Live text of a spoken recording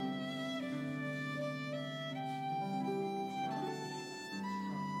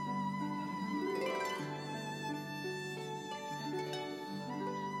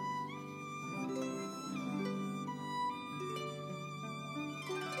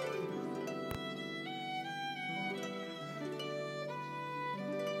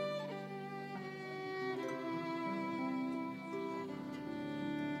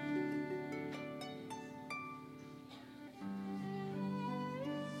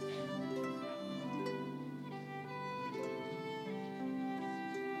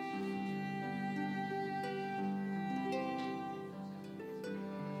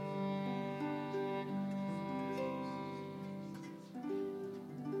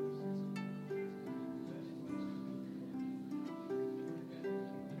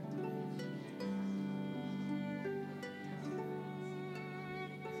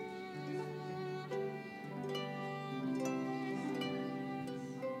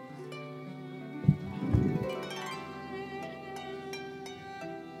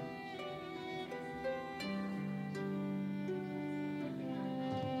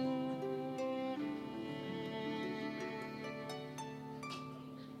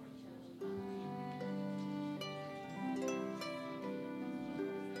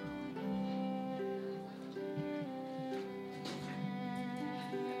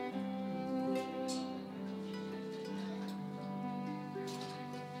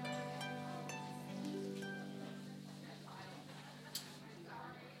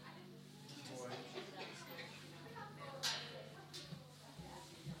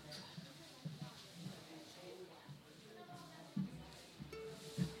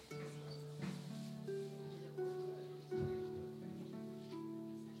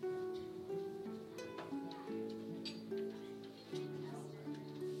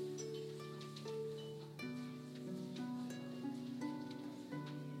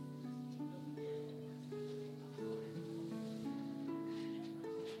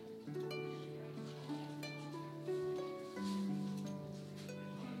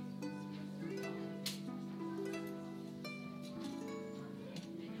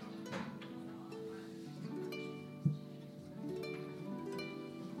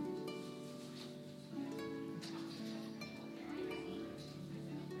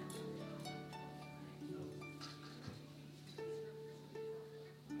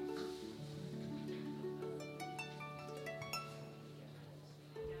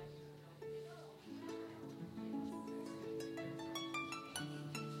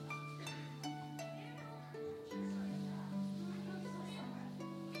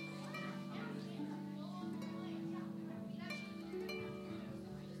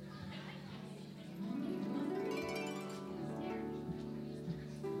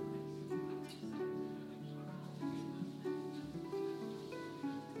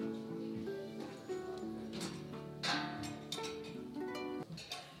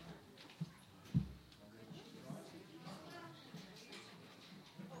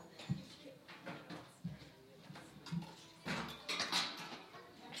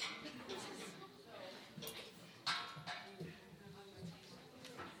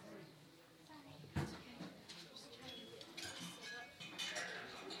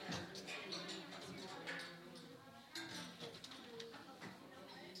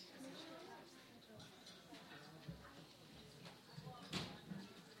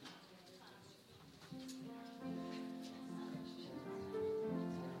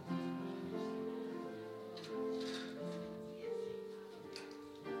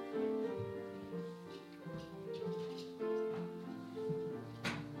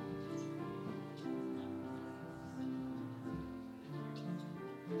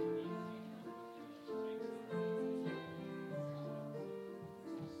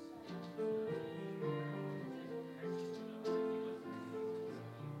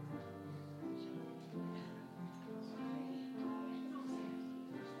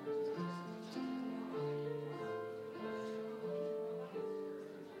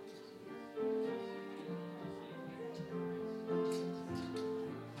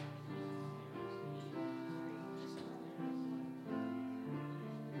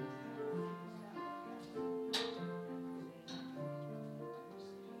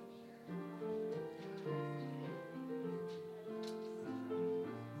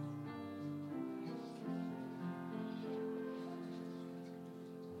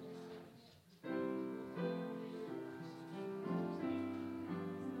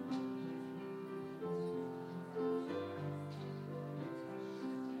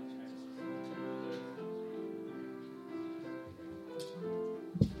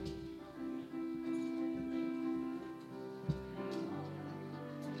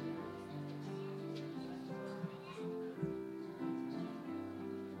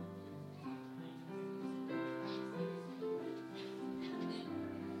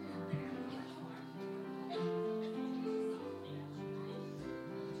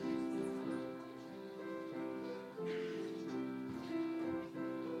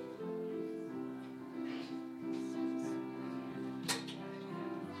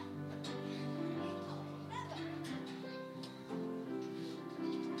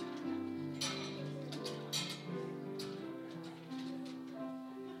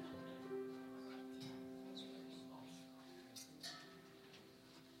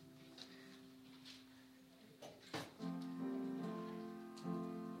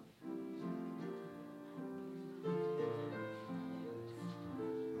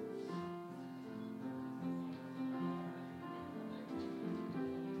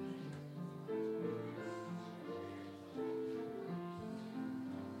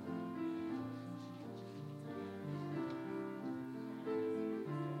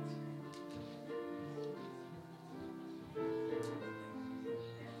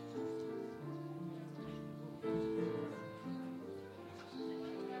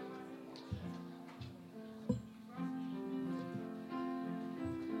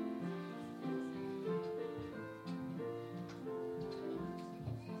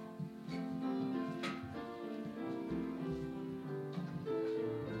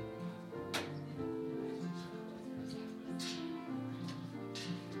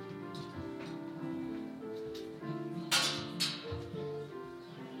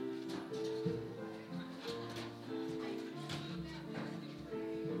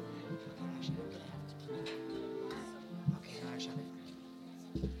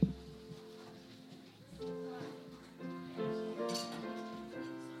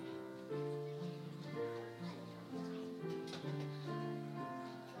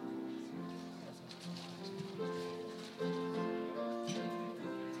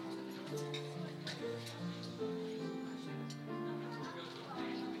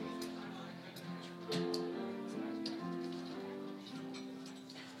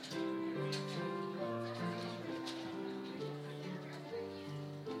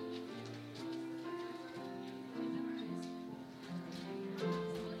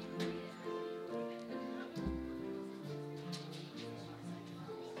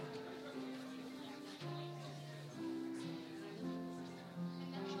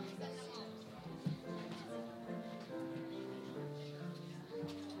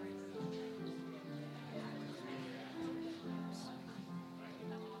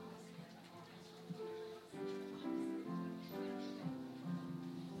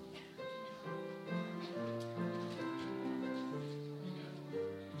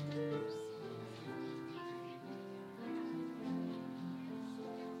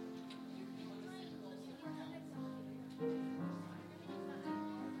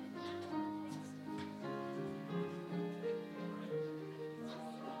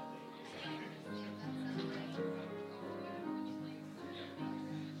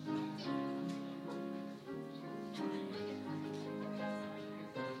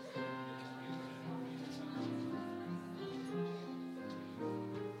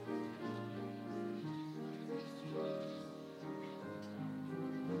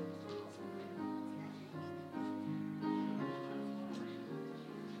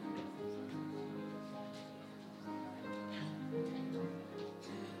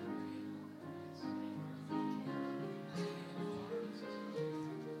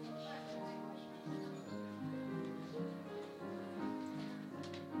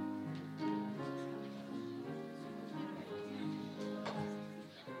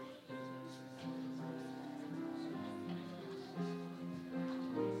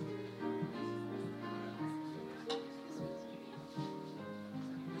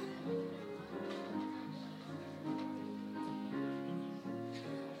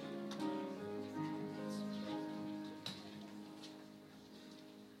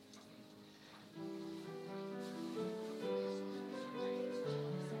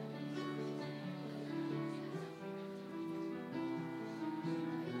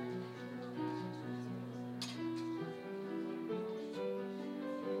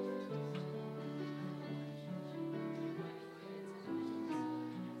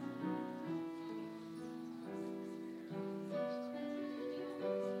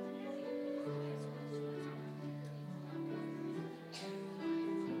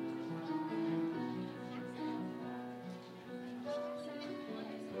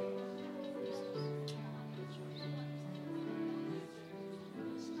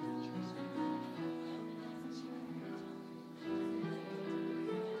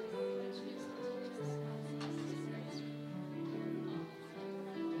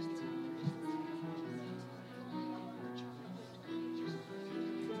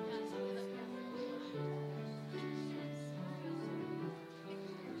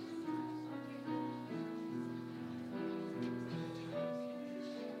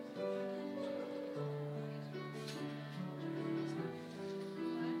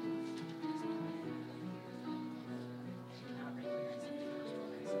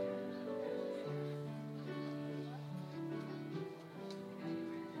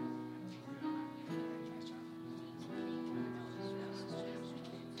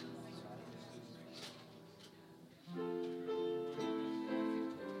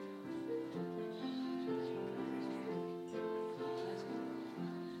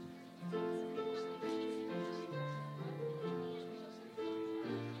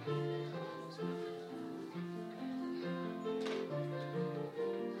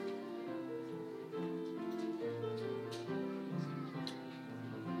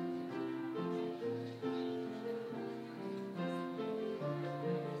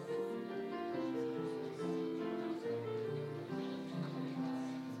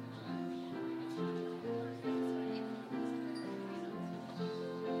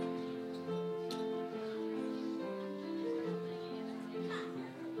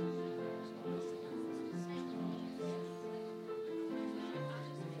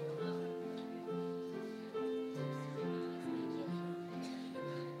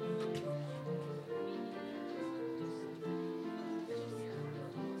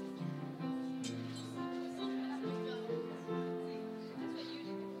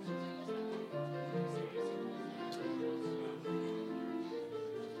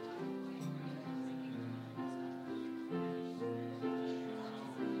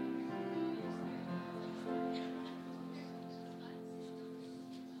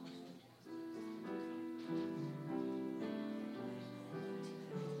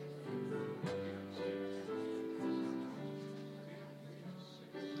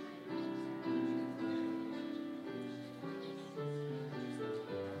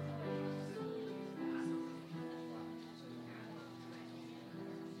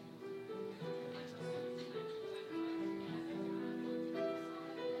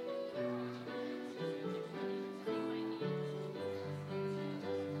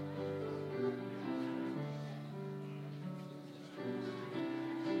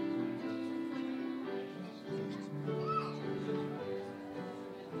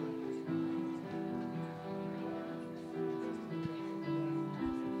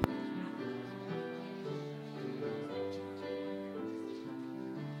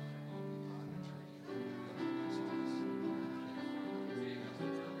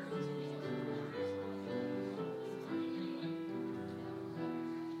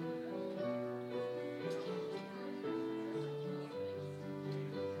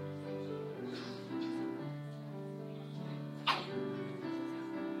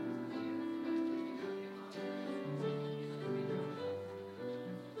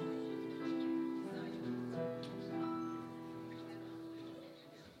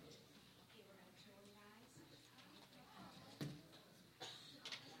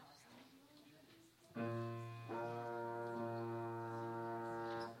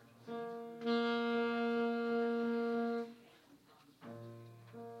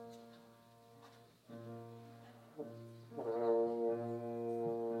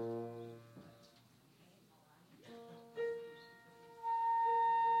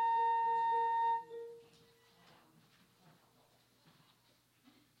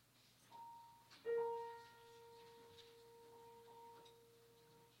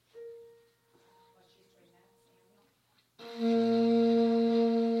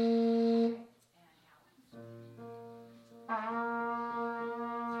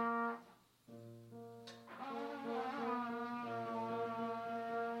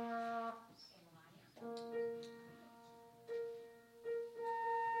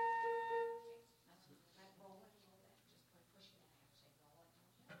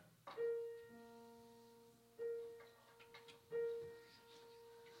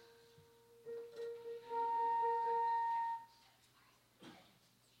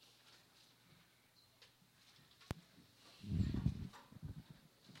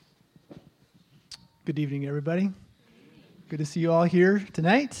Good evening, everybody. Good to see you all here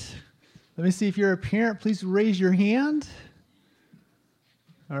tonight. Let me see if you're a parent. Please raise your hand.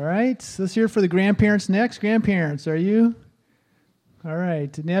 All right. Let's hear for the grandparents next. Grandparents, are you? All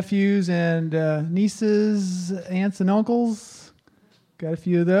right. Nephews and nieces, aunts and uncles. Got a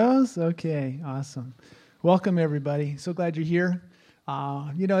few of those? Okay. Awesome. Welcome, everybody. So glad you're here.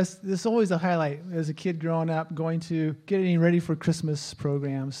 It's always a highlight as a kid growing up, getting ready for Christmas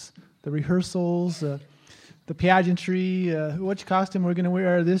programs, the rehearsals, the pageantry, which costume we're going to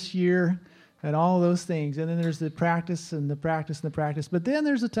wear this year, and all of those things. And then there's the practice and the practice and the practice. But then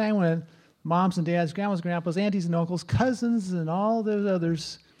there's a time when moms and dads, grandmas, grandpas, aunties and uncles, cousins, and all those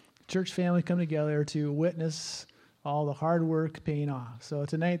others, church family come together to witness all the hard work paying off. So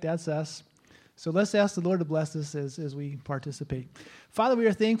tonight, that's us. So let's ask the Lord to bless us as we participate. Father, we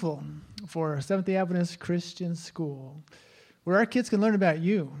are thankful for Seventh-day Adventist Christian School, where our kids can learn about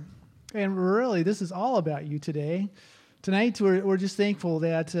you. And really, this is all about you today. Tonight, we're just thankful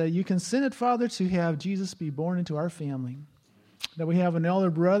that you consented, Father, to have Jesus be born into our family. That we have an elder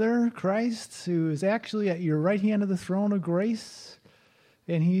brother, Christ, who is actually at your right hand of the throne of grace,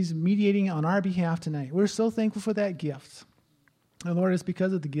 and he's mediating on our behalf tonight. We're so thankful for that gift. And Lord, it's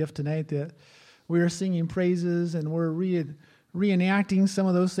because of the gift tonight that we are singing praises and we're reenacting some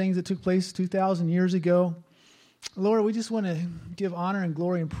of those things that took place 2,000 years ago. Lord, we just want to give honor and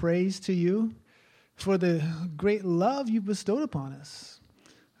glory and praise to you for the great love you've bestowed upon us,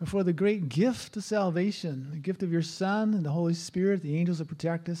 and for the great gift of salvation, the gift of your Son and the Holy Spirit, the angels that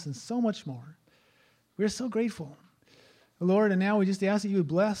protect us, and so much more. We're so grateful. Lord, and now we just ask that you would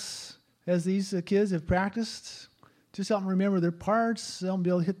bless as these kids have practiced. Just help them remember their parts, help them be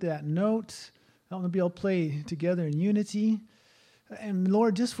able to hit that note, help them be able to play together in unity. And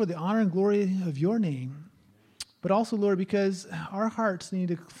Lord, just for the honor and glory of your name, but also, Lord, because our hearts need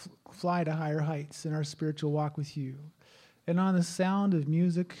to fly to higher heights in our spiritual walk with you. And on the sound of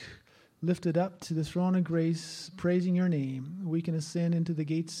music lifted up to the throne of grace, praising your name, we can ascend into the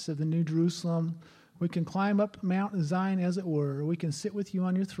gates of the New Jerusalem. We can climb up Mount Zion, as it were. We can sit with you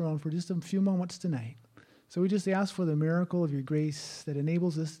on your throne for just a few moments tonight. So we just ask for the miracle of your grace that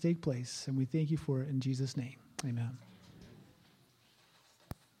enables this to take place, and we thank you for it in Jesus' name. Amen.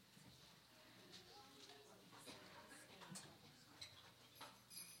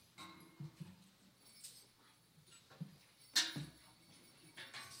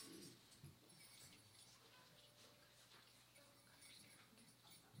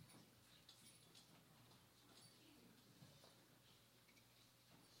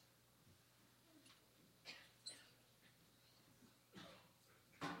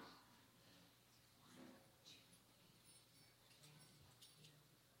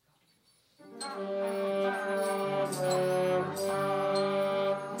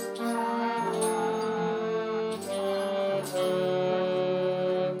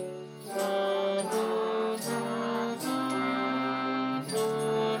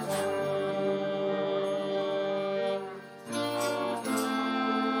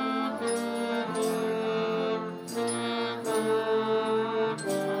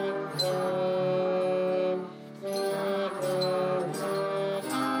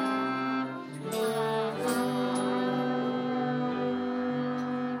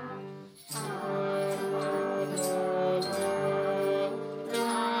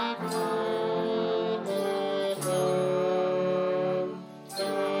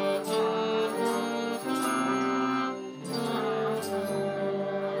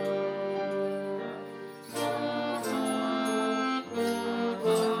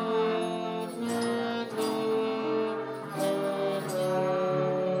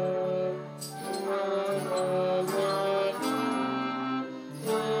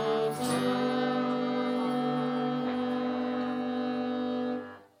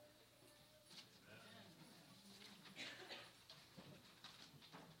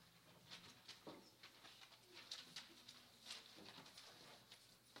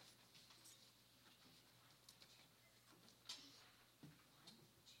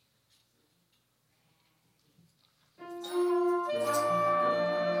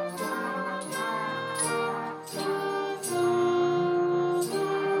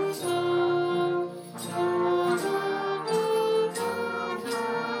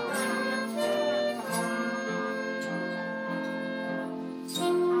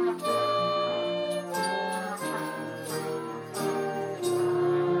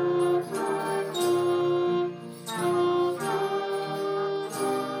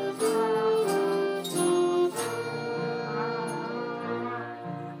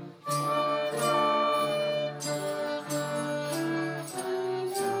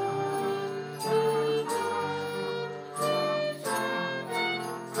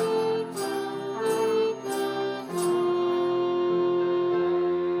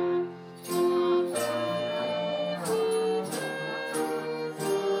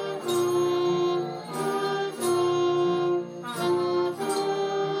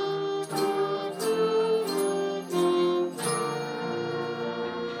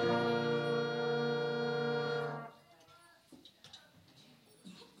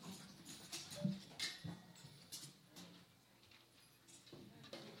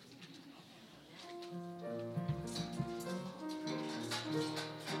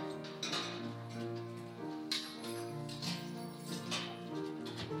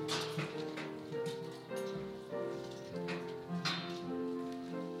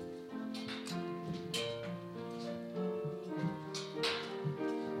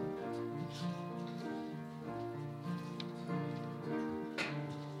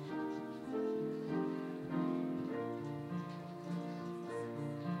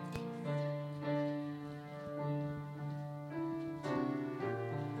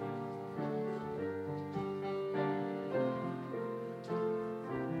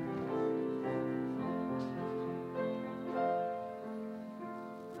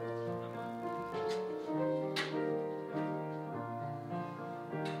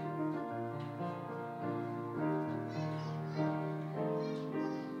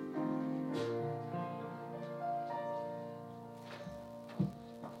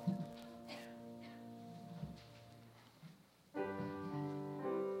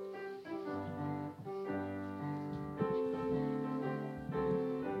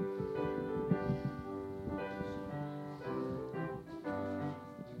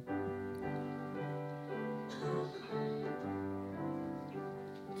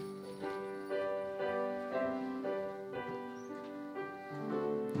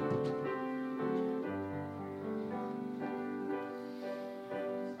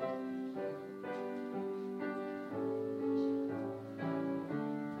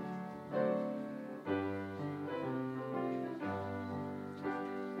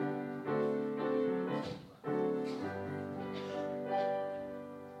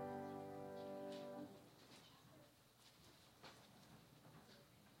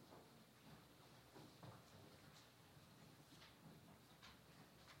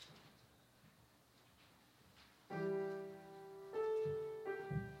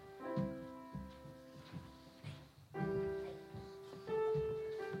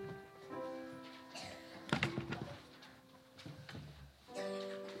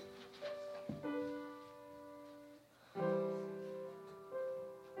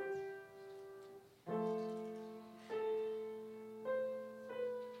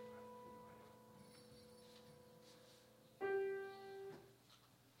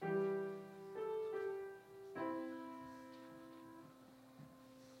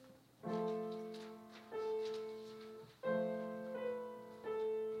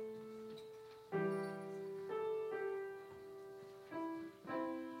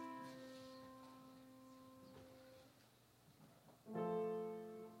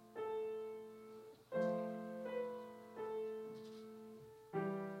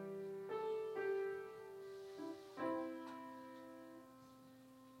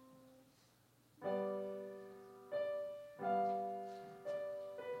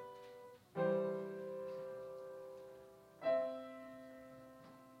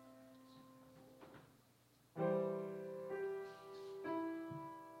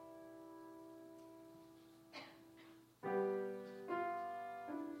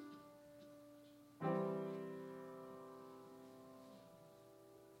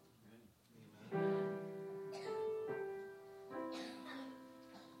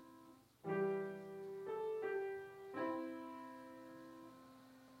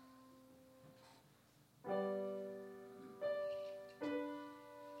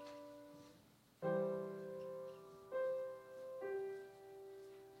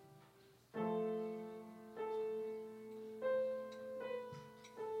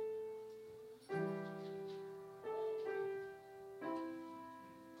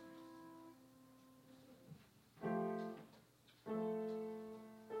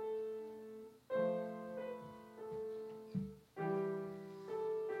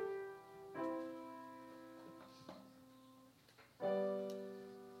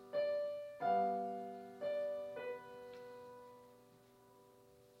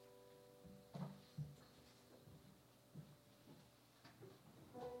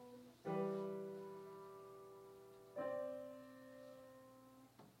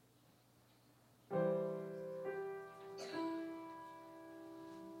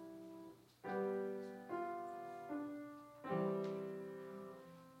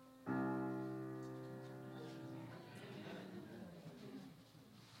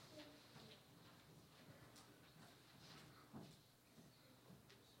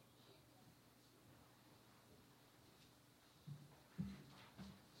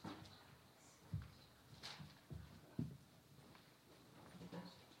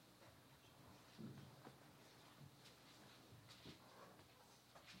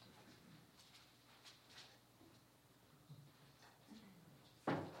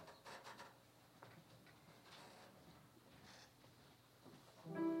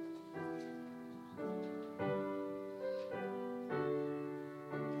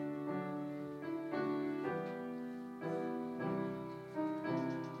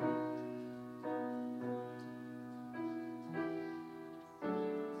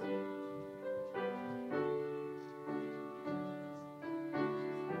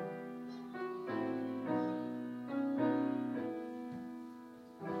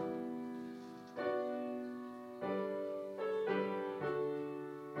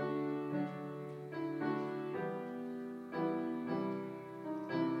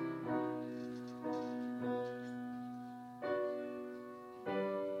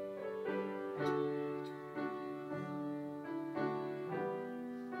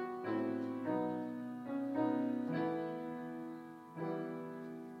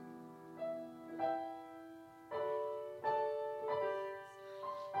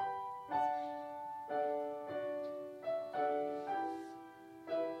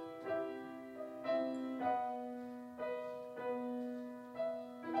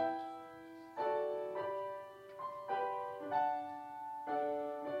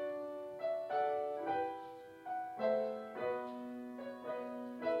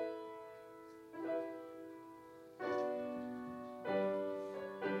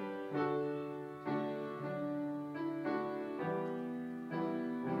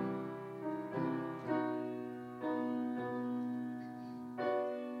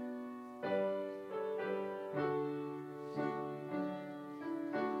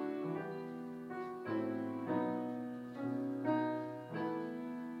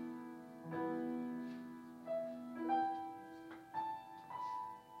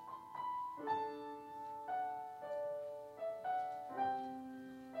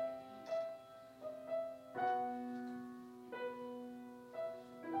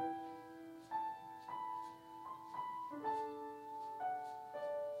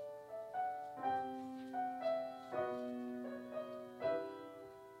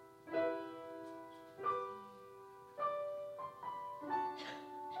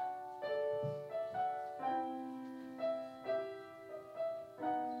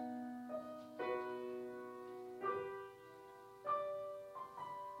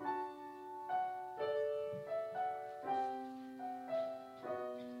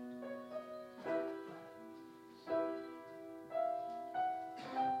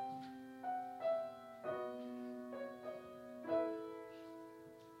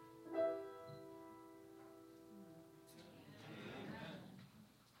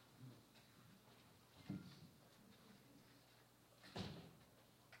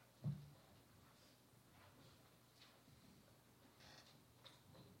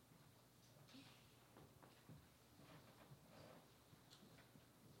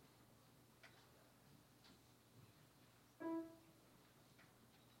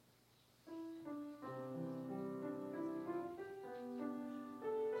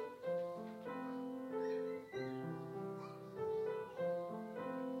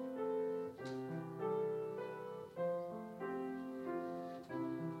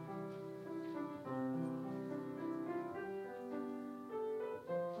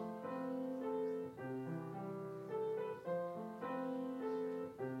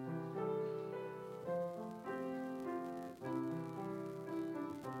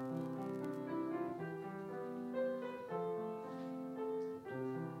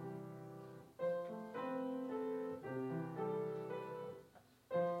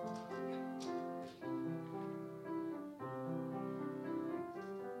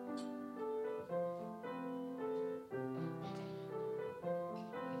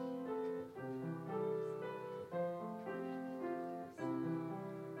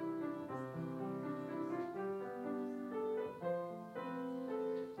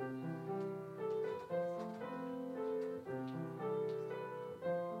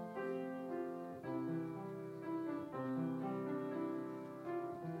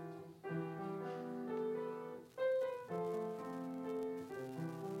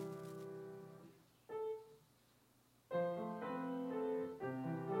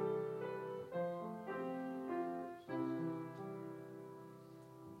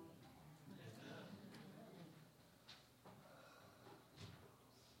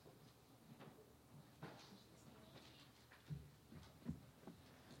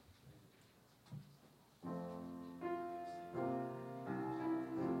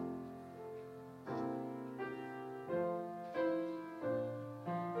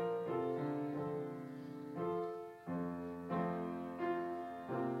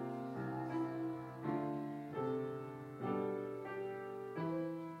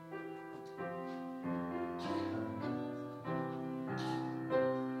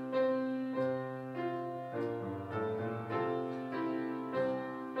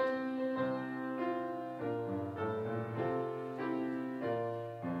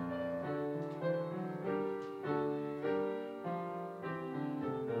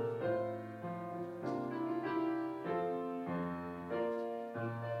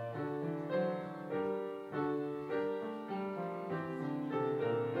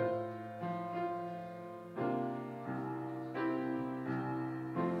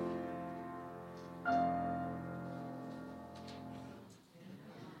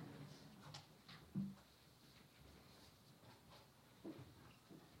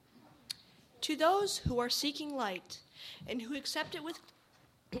 To those who are seeking light and who accept it with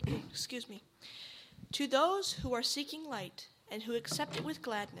To those who are seeking light and who accept it with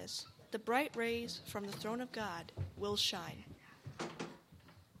gladness, the bright rays from the throne of God will shine.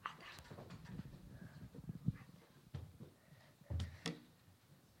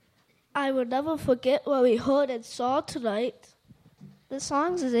 I will never forget what we heard and saw tonight. The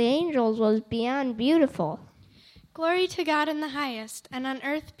songs of the angels was beyond beautiful. Glory to God in the highest, and on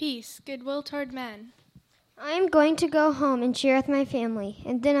earth peace, goodwill toward men. I am going to go home and share with my family,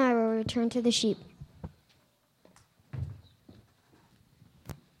 and then I will return to the sheep.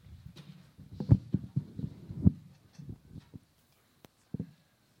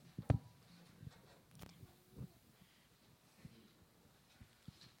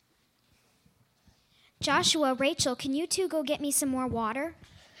 Joshua, Rachel, can you two go get me some more water?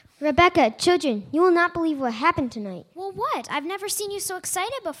 Rebecca, children, you will not believe what happened tonight. Well, what? I've never seen you so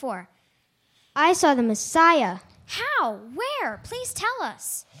excited before. I saw the Messiah. How? Where? Please tell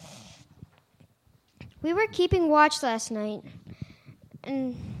us. We were keeping watch last night,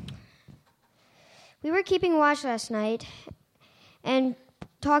 and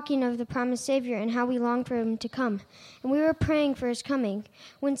talking of the promised Savior and how we long for him to come. And we were praying for his coming,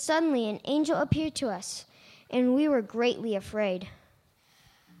 when suddenly an angel appeared to us, and we were greatly afraid.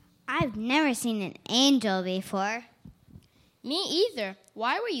 I've never seen an angel before. Me either.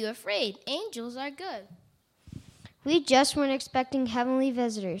 Why were you afraid? Angels are good. We just weren't expecting heavenly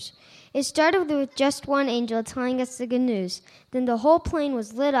visitors. It started with just one angel telling us the good news. Then the whole plane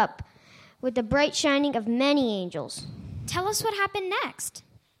was lit up with the bright shining of many angels. Tell us what happened next.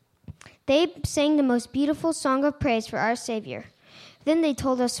 They sang the most beautiful song of praise for our Savior. Then they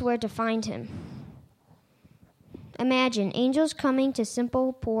told us where to find him. Imagine angels coming to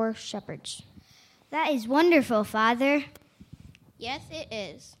simple, poor shepherds. That is wonderful, Father. Yes, it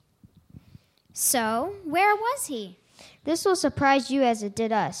is. So, where was he? This will surprise you as it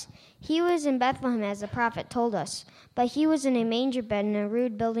did us. He was in Bethlehem, as the prophet told us, but he was in a manger bed in a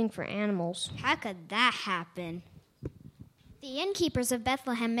rude building for animals. How could that happen? The innkeepers of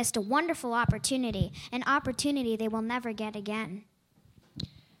Bethlehem missed a wonderful opportunity, an opportunity they will never get again.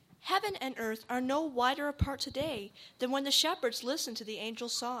 Heaven and earth are no wider apart today than when the shepherds listened to the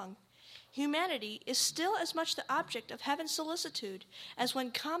angel's song. Humanity is still as much the object of heaven's solicitude as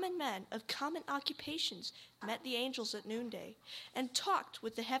when common men of common occupations met the angels at noonday and talked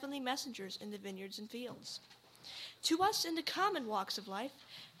with the heavenly messengers in the vineyards and fields. To us in the common walks of life,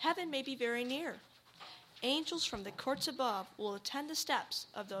 heaven may be very near. Angels from the courts above will attend the steps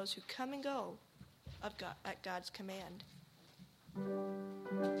of those who come and go at God's command.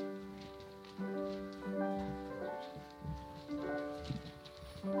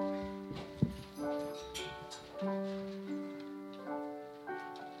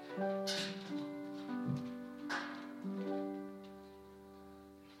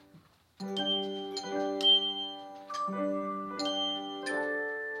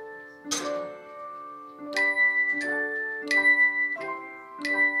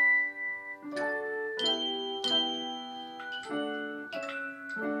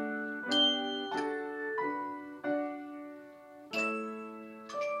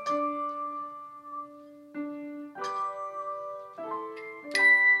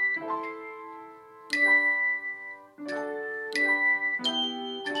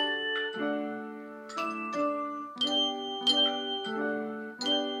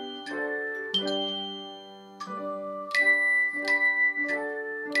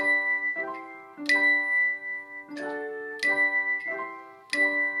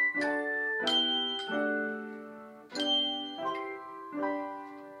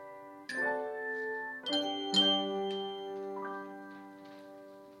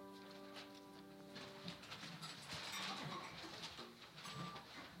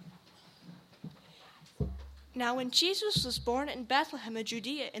 Now when Jesus was born in Bethlehem of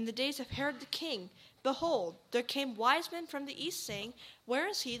Judea in the days of Herod the king, behold, there came wise men from the east, saying, Where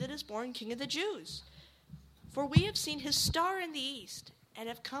is he that is born King of the Jews? For we have seen his star in the east, and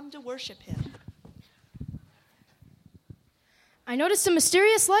have come to worship him. I noticed a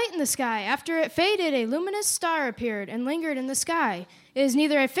mysterious light in the sky. After it faded, a luminous star appeared and lingered in the sky. It is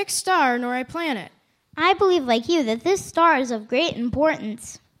neither a fixed star nor a planet. I believe, like you, that this star is of great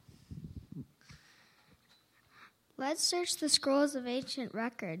importance. Let's search the scrolls of ancient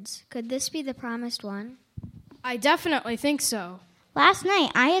records. Could this be the promised one? I definitely think so. Last night,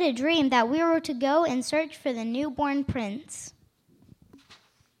 I had a dream that we were to go and search for the newborn prince.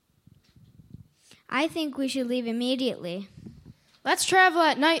 I think we should leave immediately. Let's travel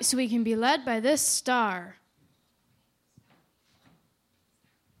at night so we can be led by this star.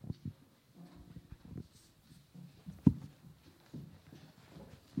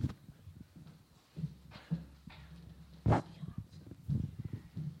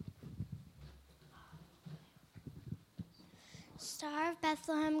 Star of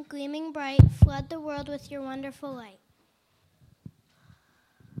Bethlehem, gleaming bright, flood the world with your wonderful light.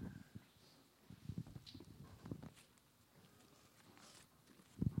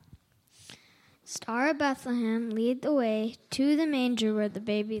 Star of Bethlehem, lead the way to the manger where the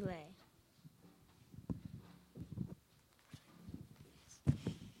baby lay.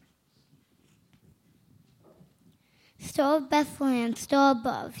 Star of Bethlehem, star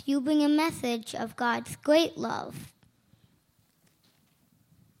above, you bring a message of God's great love.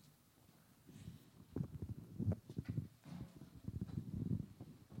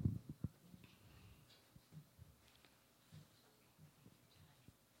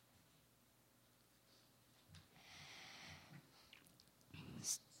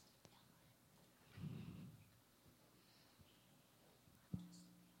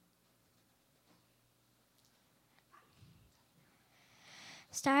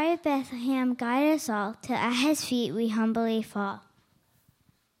 Star of Bethlehem, guide us all, till at his feet we humbly fall.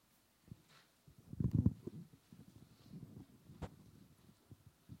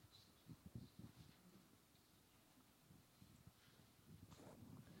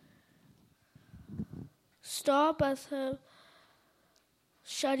 Star of Bethlehem,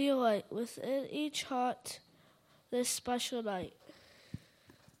 shed your light within each heart this special night.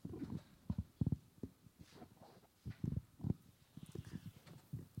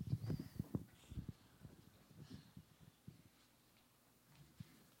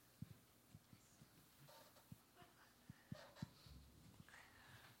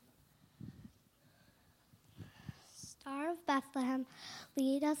 Star of Bethlehem,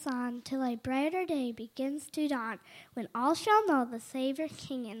 lead us on till a brighter day begins to dawn, when all shall know the Savior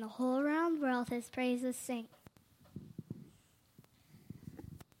King, and the whole round world his praises sing.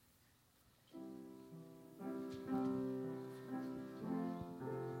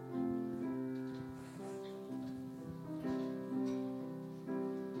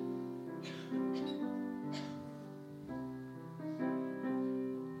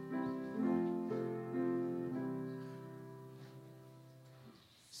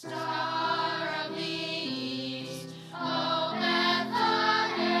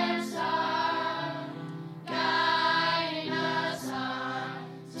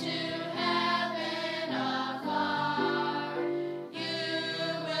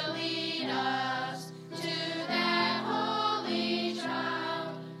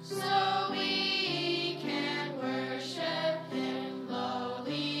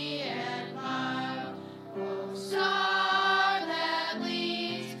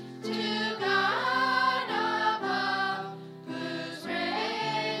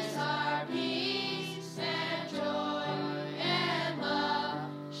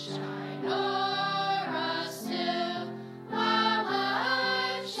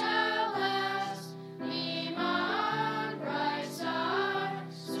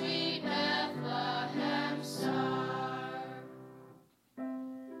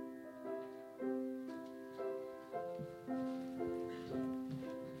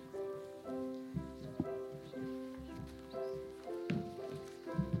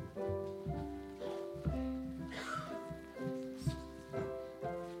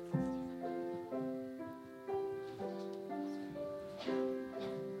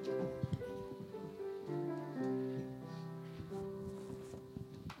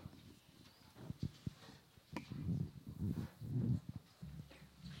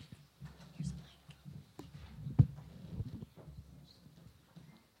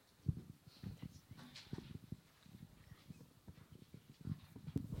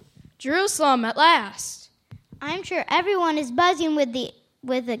 Jerusalem at last. I'm sure everyone is buzzing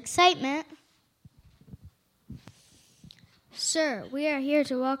with excitement. Sir, we are here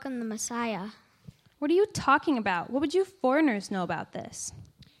to welcome the Messiah. What are you talking about? What would you foreigners know about this?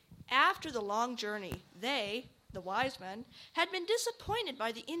 After the long journey, they, the wise men, had been disappointed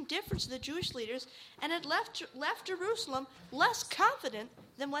by the indifference of the Jewish leaders and had left Jerusalem less confident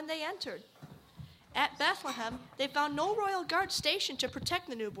than when they entered. At Bethlehem, they found no royal guard stationed to protect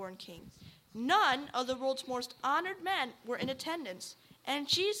the newborn king. None of the world's most honored men were in attendance, and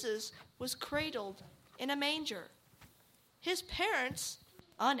Jesus was cradled in a manger. His parents,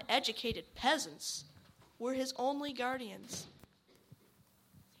 uneducated peasants, were his only guardians.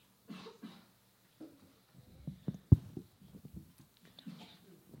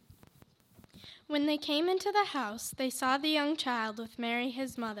 When they came into the house, they saw the young child with Mary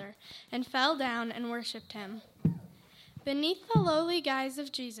his mother, and fell down and worshipped him. Beneath the lowly guise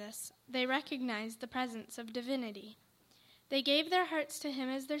of Jesus, they recognized the presence of divinity. They gave their hearts to him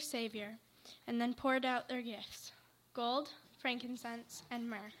as their Savior, and then poured out their gifts: gold, frankincense, and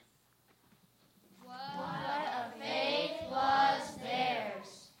myrrh. What a faith! was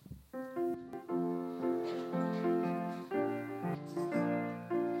theirs.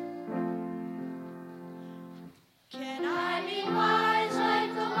 Can I be wise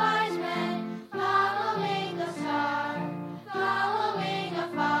like the wise men, following the star, following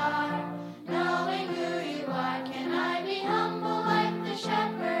afar, knowing who you are? Can I be humble like the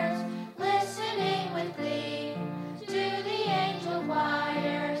shepherds, listening with glee to the angel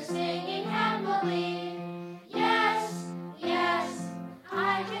choir, singing happily? Yes, yes,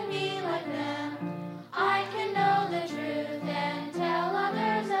 I can be like them. I can know the truth and tell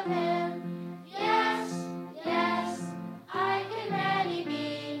others of him. Yes, yes, I can ready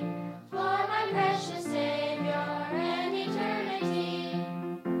be for my precious Savior in eternity.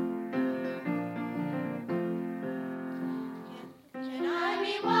 Can I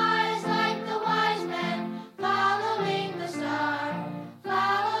be wise like the wise men, following the star,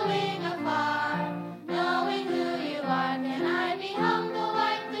 following afar, knowing who you are? Can I be humble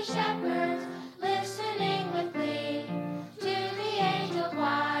like the shepherds, listening with glee to the angel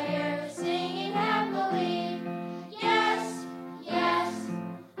choir, singing happily? Yes, yes,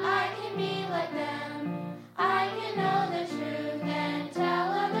 I can be like them. I can know the truth and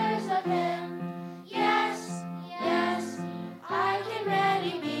tell others of him. Yes, yes, I can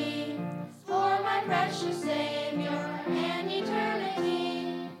ready be for my precious Savior and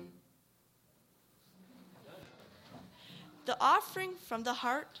eternity. The offering from the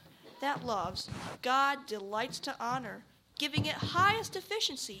heart that loves, God delights to honor, giving it highest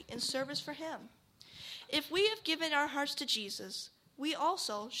efficiency in service for him. If we have given our hearts to Jesus, we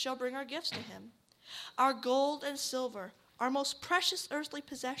also shall bring our gifts to him. Our gold and silver, our most precious earthly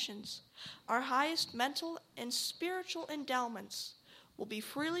possessions, our highest mental and spiritual endowments will be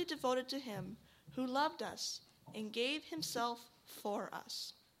freely devoted to him who loved us and gave himself for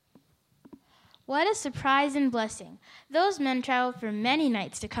us. What a surprise and blessing. Those men traveled for many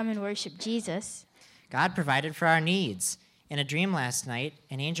nights to come and worship Jesus. God provided for our needs. In a dream last night,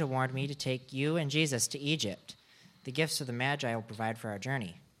 an angel warned me to take you and Jesus to Egypt. The gifts of the Magi will provide for our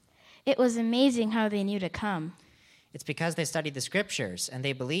journey. It was amazing how they knew to come. It's because they studied the scriptures and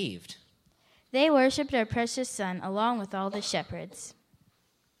they believed. They worshipped our precious Son along with all the shepherds.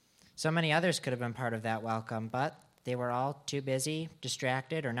 So many others could have been part of that welcome, but they were all too busy,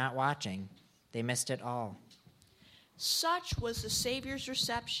 distracted, or not watching. They missed it all. Such was the Savior's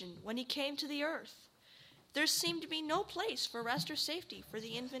reception when he came to the earth. There seemed to be no place for rest or safety for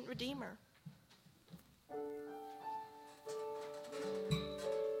the infant Redeemer.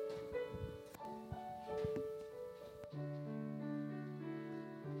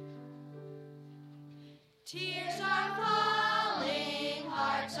 Tears are falling,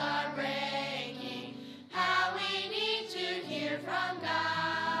 hearts are breaking. How we need to hear from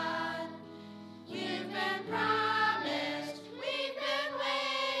God. You've been promised, we've been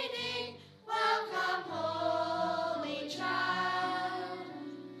waiting. Welcome, Holy Child.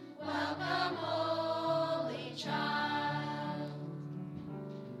 Welcome, Holy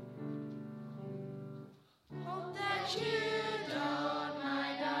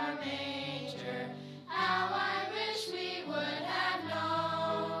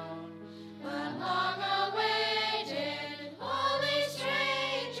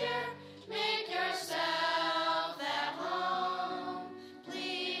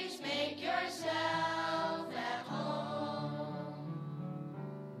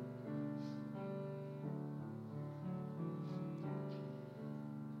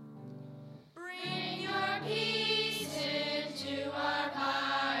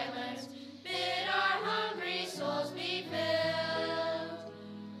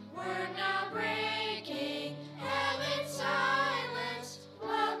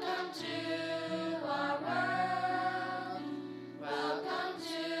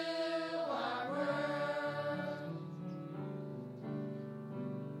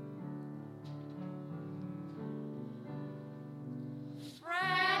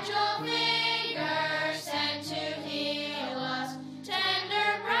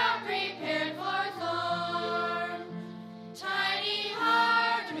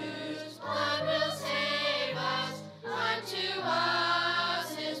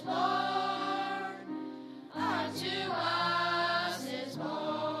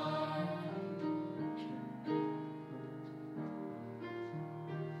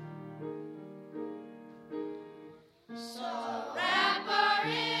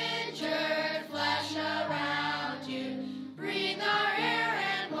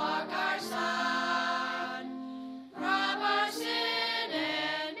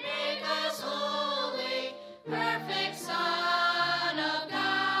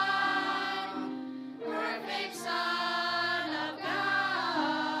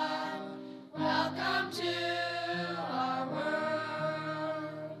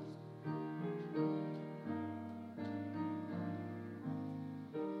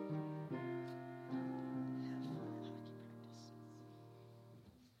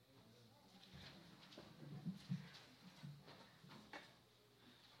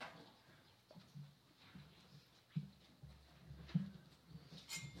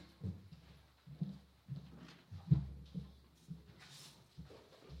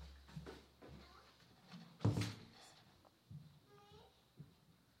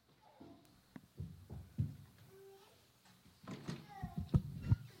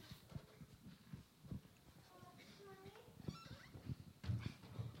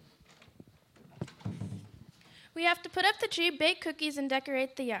We have to put up the tree, bake cookies, and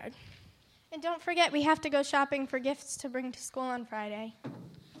decorate the yard. And don't forget, we have to go shopping for gifts to bring to school on Friday.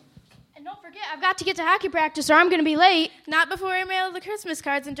 And don't forget, I've got to get to hockey practice or I'm going to be late. Not before I mail the Christmas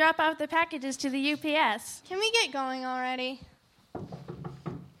cards and drop off the packages to the UPS. Can we get going already?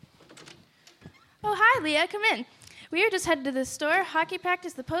 Oh, hi, Leah. Come in. We are just headed to the store, hockey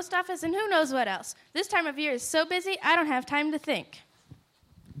practice, the post office, and who knows what else. This time of year is so busy, I don't have time to think.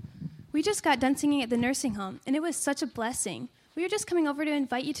 We just got done singing at the nursing home, and it was such a blessing. We were just coming over to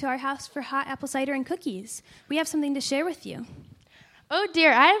invite you to our house for hot apple cider and cookies. We have something to share with you. Oh,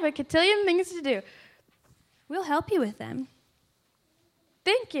 dear, I have a cotillion things to do. We'll help you with them.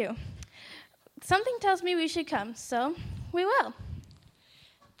 Thank you. Something tells me we should come, so we will.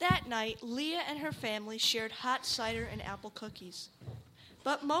 That night, Leah and her family shared hot cider and apple cookies.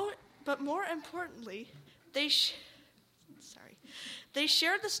 But more importantly, they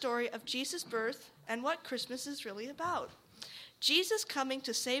shared the story of Jesus' birth and what Christmas is really about. Jesus coming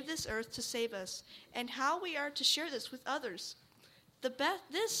to save this earth to save us, and how we are to share this with others.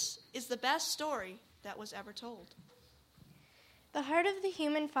 This is the best story that was ever told. The heart of the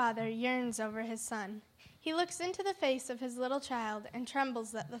human father yearns over his son. He looks into the face of his little child and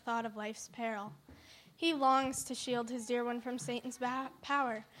trembles at the thought of life's peril. He longs to shield his dear one from Satan's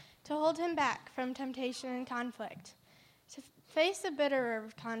power, to hold him back from temptation and conflict. To face a bitterer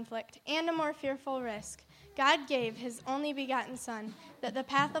conflict and a more fearful risk, God gave his only begotten Son, that the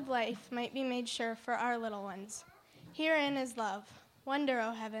path of life might be made sure for our little ones. Herein is love. Wonder,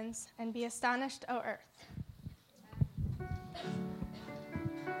 O heavens, and be astonished, O earth.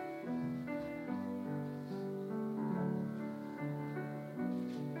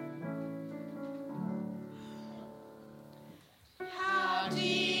 How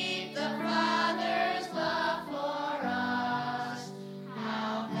deep the Father's love for us,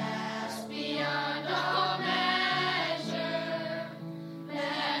 how vast beyond all measure,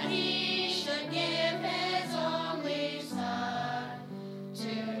 that he should give his only Son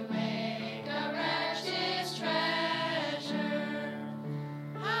to make a wretch his treasure.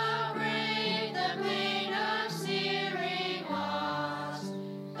 How great the pain of searing loss,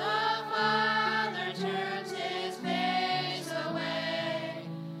 the Father turns his face away,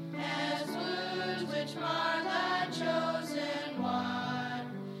 as wounds which mar the chosen one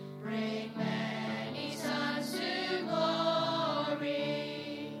bring many sons to glory.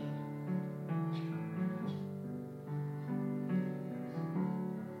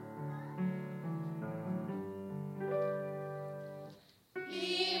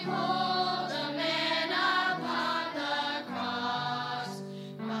 Behold the man upon the cross,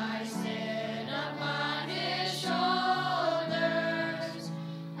 my sin upon his shoulders.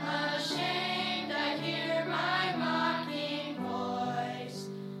 Ashamed I hear my mocking voice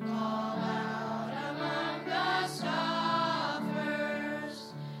call out among the scoffers.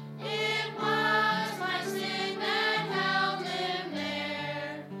 It was my sin that held him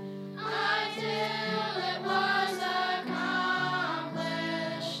there, until it was accomplished.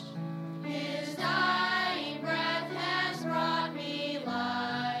 His dying breath has brought me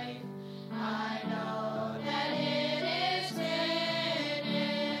life. I know that it is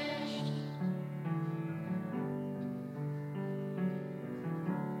finished.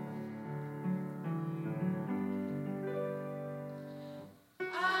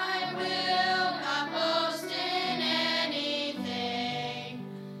 I will not boast in anything,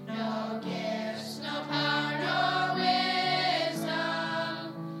 no gifts, no power, no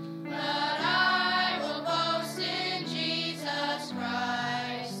wisdom, but I will boast in Jesus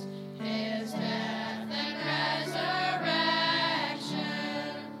Christ, his death and resurrection.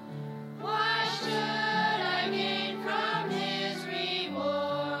 Why should I gain from his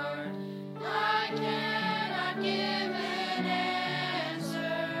reward? I cannot give an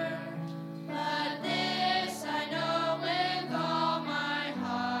answer, but this I know with all my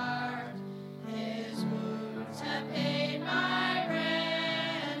heart, his wounds have paid my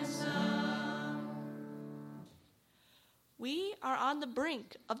ransom. We are on the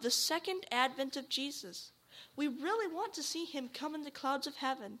brink of the second advent of Jesus. We really want to see him come in the clouds of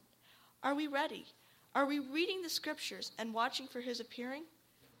heaven. Are we ready? Are we reading the scriptures and watching for his appearing?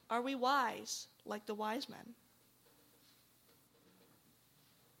 Are we wise like the wise men?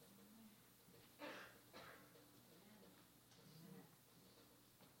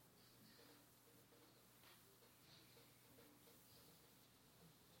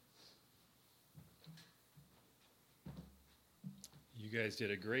 You guys did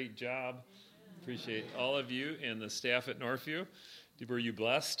a great job. Appreciate all of you and the staff at Northview. Were you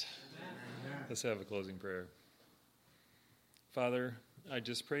blessed? Let's have a closing prayer. Father, I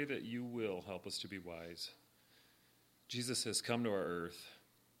just pray that you will help us to be wise. Jesus has come to our earth,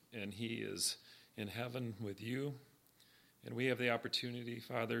 and he is in heaven with you. And we have the opportunity,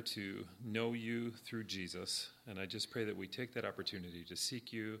 Father, to know you through Jesus. And I just pray that we take that opportunity to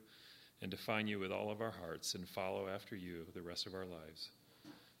seek you and to find you with all of our hearts and follow after you the rest of our lives.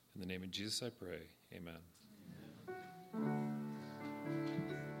 In the name of Jesus I pray, amen.